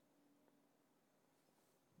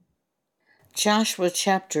Joshua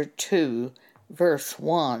chapter 2, verse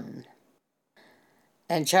 1.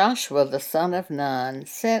 And Joshua the son of Nun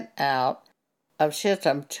sent out of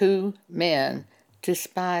Shittim 2 men to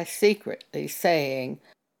spy secretly, saying,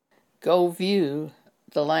 Go view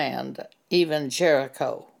the land, even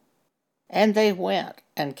Jericho. And they went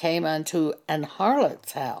and came unto an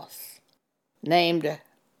harlot's house, named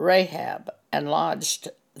Rahab, and lodged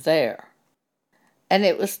there. And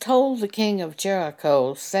it was told the king of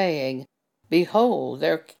Jericho, saying, Behold,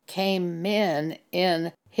 there came men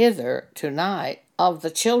in hither tonight of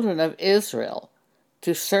the children of Israel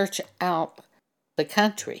to search out the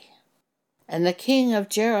country. And the king of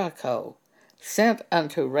Jericho sent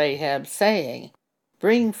unto Rahab, saying,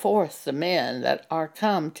 Bring forth the men that are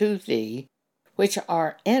come to thee, which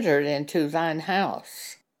are entered into thine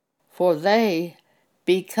house, for they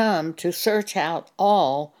be come to search out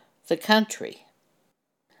all the country.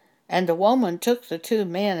 And the woman took the 2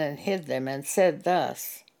 men and hid them, and said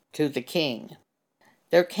thus to the king,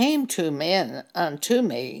 There came 2 men unto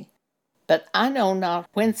me, but I know not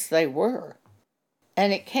whence they were.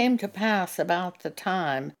 And it came to pass about the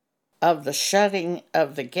time of the shutting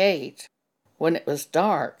of the gate, when it was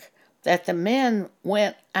dark, that the men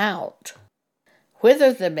went out.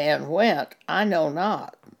 Whither the men went, I know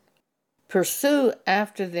not. Pursue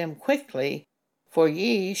after them quickly, for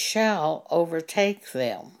ye shall overtake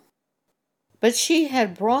them. But she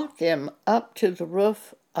had brought them up to the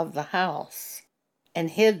roof of the house,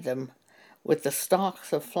 and hid them with the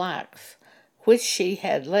stalks of flax, which she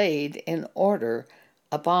had laid in order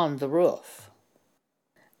upon the roof.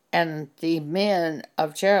 And the men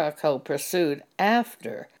of Jericho pursued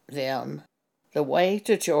after them the way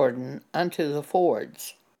to Jordan unto the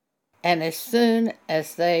fords. And as soon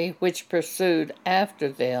as they which pursued after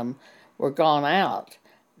them were gone out,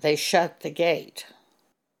 they shut the gate.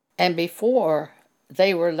 And before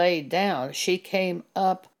they were laid down, she came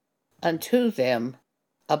up unto them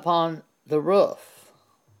upon the roof.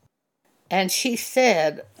 And she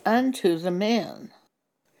said unto the men,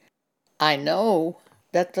 I know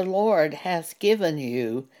that the Lord hath given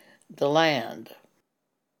you the land.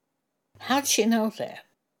 How'd she know that?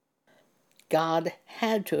 God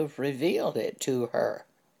had to have revealed it to her.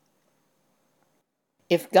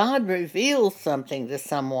 If God reveals something to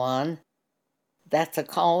someone, that's a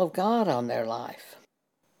call of God on their life.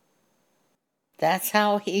 That's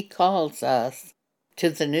how He calls us to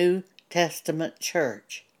the New Testament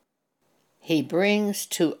church. He brings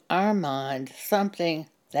to our mind something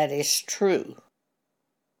that is true.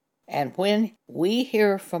 And when we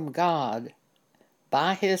hear from God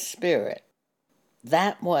by His Spirit,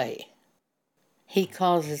 that way, He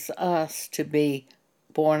causes us to be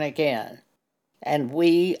born again. And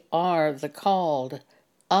we are the called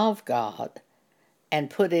of God and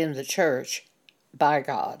put in the church by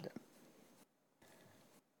God.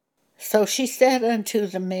 So she said unto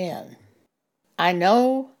the men, I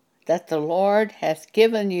know that the Lord hath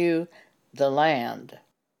given you the land,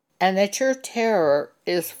 and that your terror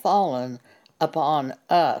is fallen upon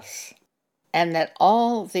us, and that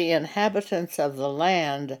all the inhabitants of the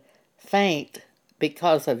land faint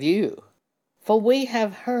because of you. For we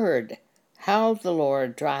have heard how the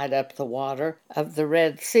Lord dried up the water of the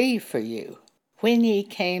Red Sea for you, when ye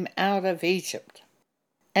came out of Egypt,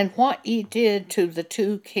 and what ye did to the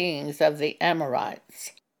 2 kings of the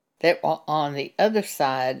Amorites that were on the other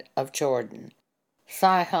side of Jordan,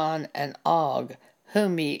 Sihon and Og,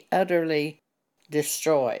 whom ye utterly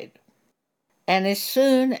destroyed. And as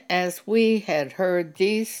soon as we had heard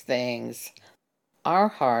these things, our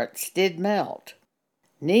hearts did melt,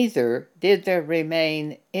 neither did there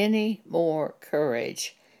remain any more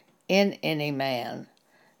courage in any man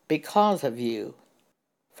because of you.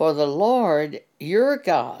 For the Lord your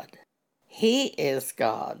God, He is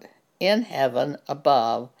God in heaven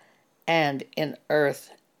above and in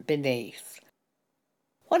earth beneath.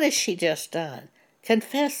 What has she just done?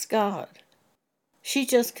 Confess God. She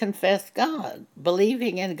just confessed God,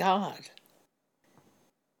 believing in God.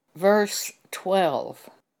 Verse 12.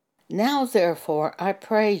 Now therefore I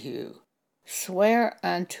pray you, swear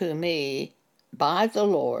unto me by the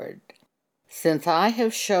Lord, since I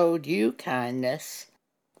have showed you kindness,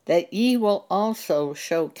 that ye will also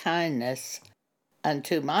show kindness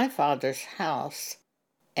unto my father's house,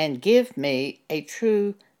 and give me a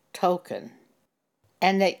true token,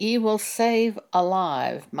 and that ye will save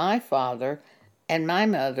alive my father and my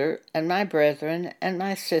mother and my brethren and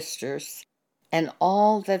my sisters, and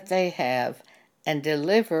all that they have, and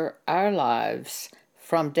deliver our lives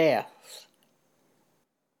from death.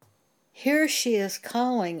 Here she is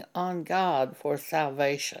calling on God for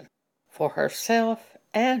salvation, for herself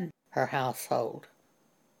and her household.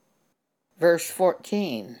 Verse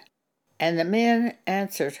 14. And the men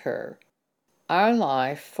answered her, Our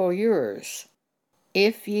life for yours,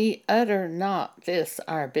 if ye utter not this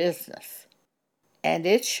our business. And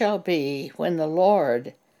it shall be, when the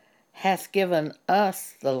Lord hath given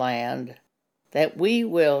us the land, that we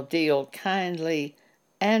will deal kindly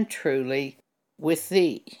and truly with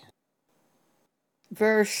thee.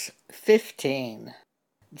 Verse 15.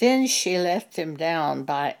 Then she let them down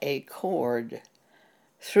by a cord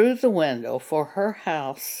through the window, for her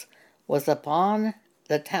house was upon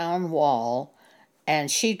the town wall,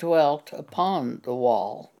 and she dwelt upon the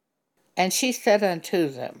wall. And she said unto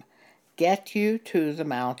them, Get you to the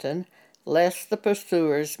mountain, lest the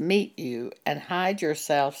pursuers meet you, and hide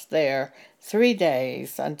yourselves there 3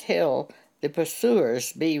 days until the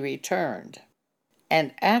pursuers be returned.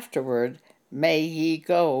 And afterward may ye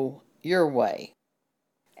go your way.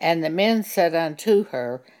 And the men said unto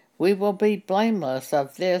her, We will be blameless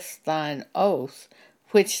of this thine oath,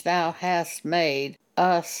 which thou hast made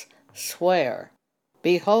us swear.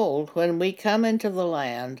 Behold, when we come into the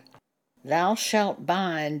land, thou shalt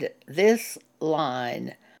bind this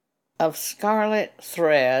line of scarlet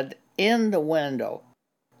thread in the window,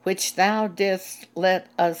 which thou didst let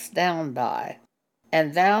us down by,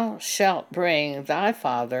 and thou shalt bring thy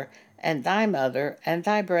father and thy mother and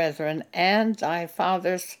thy brethren and thy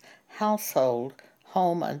father's household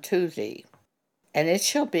home unto thee. And it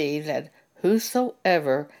shall be that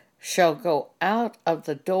whosoever shall go out of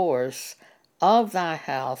the doors of thy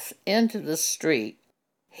house into the street,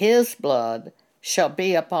 his blood shall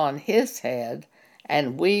be upon his head,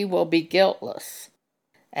 and we will be guiltless.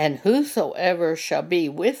 And whosoever shall be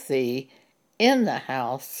with thee in the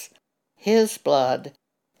house, his blood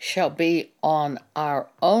shall be on our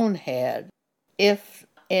own head, if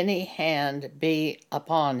any hand be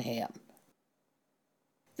upon him.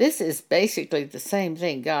 This is basically the same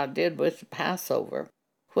thing God did with the Passover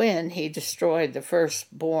when he destroyed the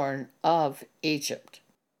firstborn of Egypt.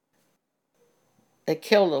 They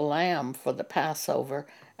killed a lamb for the Passover,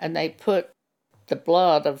 and they put the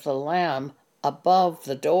blood of the lamb above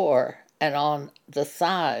the door and on the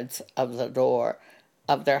sides of the door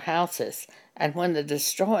of their houses. And when the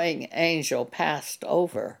destroying angel passed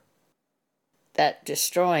over, that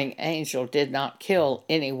destroying angel did not kill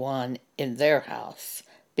anyone in their house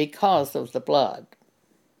because of the blood.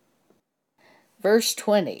 Verse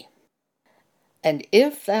 20. And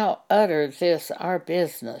if thou utter this our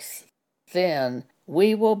business, then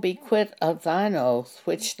we will be quit of thine oath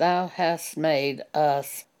which thou hast made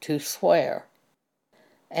us to swear.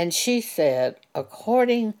 And she said,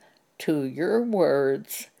 According to your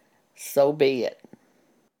words, so be it.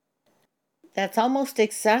 That's almost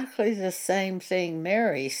exactly the same thing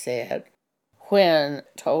Mary said when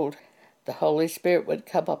told the Holy Spirit would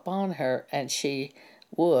come upon her and she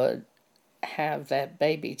would have that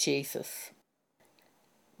baby Jesus.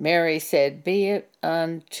 Mary said, Be it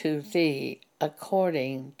unto thee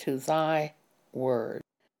according to thy word.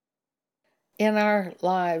 In our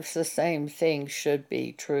lives, the same thing should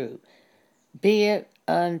be true. Be it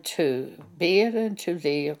unto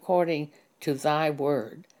thee according to thy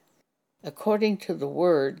word. According to the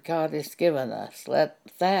word God has given us, let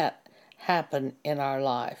that happen in our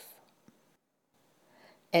life.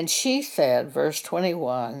 And she said, verse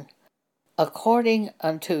 21, According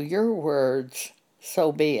unto your words,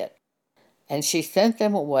 so be it. And she sent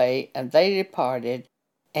them away, and they departed,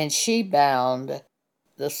 and she bound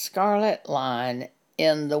the scarlet line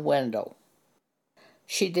in the window.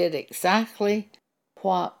 She did exactly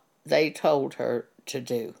what they told her to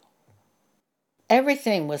do.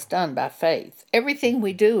 Everything was done by faith. Everything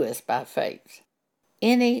we do is by faith.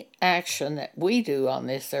 Any action that we do on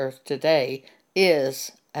this earth today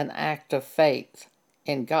is an act of faith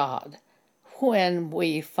in God when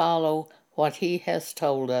we follow what He has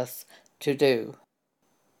told us to do.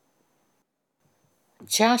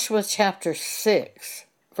 Joshua chapter 6,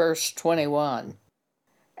 verse 21.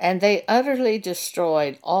 And they utterly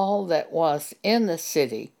destroyed all that was in the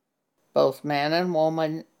city, both man and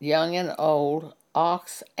woman, young and old,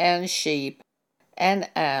 ox and sheep, and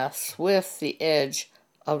ass, with the edge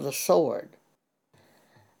of the sword.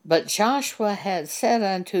 But Joshua had said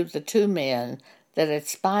unto the 2 men that had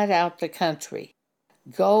spied out the country,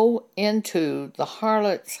 Go into the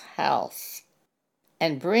harlot's house,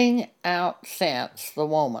 and bring out thence the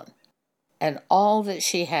woman, and all that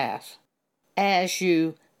she hath, as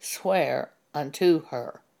you swear unto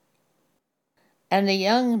her. And the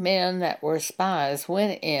young men that were spies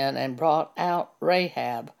went in and brought out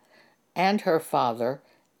Rahab, and her father,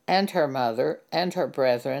 and her mother, and her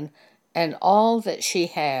brethren, and all that she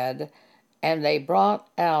had, and they brought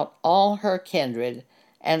out all her kindred,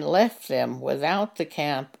 and left them without the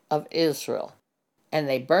camp of Israel. And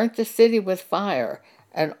they burnt the city with fire,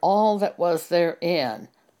 and all that was therein.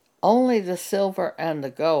 Only the silver and the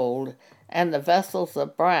gold, and the vessels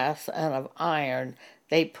of brass and of iron,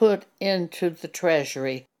 they put into the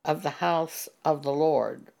treasury of the house of the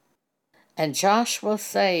Lord. And Joshua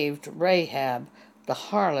saved Rahab the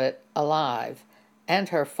harlot alive, and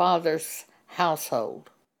her father's household,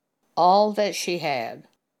 all that she had.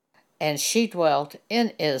 And she dwelt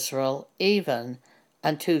in Israel even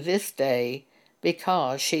unto this day,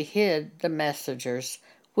 because she hid the messengers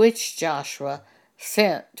which Joshua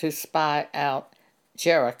sent to spy out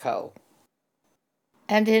Jericho.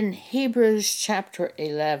 And in Hebrews chapter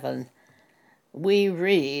 11, we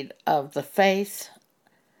read of the faith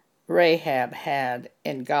Rahab had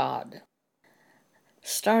in God.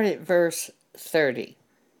 Start at verse 30.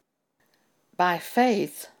 By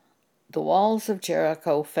faith, the walls of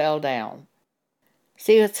Jericho fell down.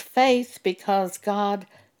 See, it's faith because God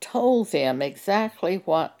told them exactly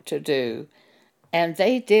what to do, and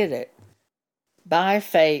they did it by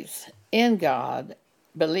faith in God,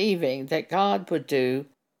 believing that God would do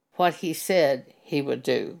what he said he would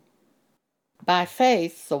do. By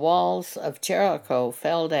faith, the walls of Jericho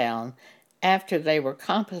fell down after they were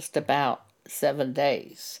compassed about 7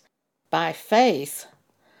 days. By faith,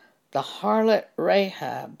 the harlot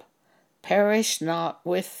Rahab perished not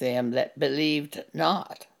with them that believed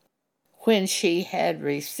not, when she had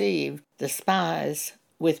received the spies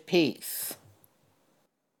with peace.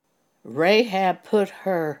 Rahab put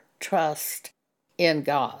her trust in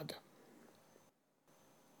God,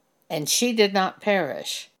 and she did not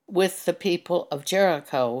perish with the people of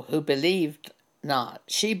Jericho who believed not.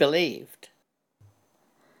 She believed.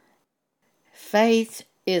 Faith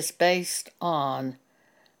is based on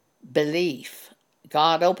belief.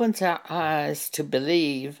 God opens our eyes to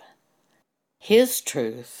believe his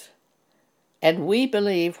truth, and we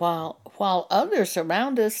believe while others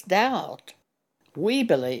around us doubt. We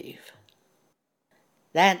believe.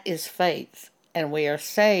 That is faith, and we are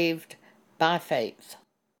saved by faith.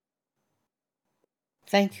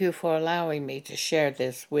 Thank you for allowing me to share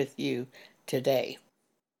this with you today.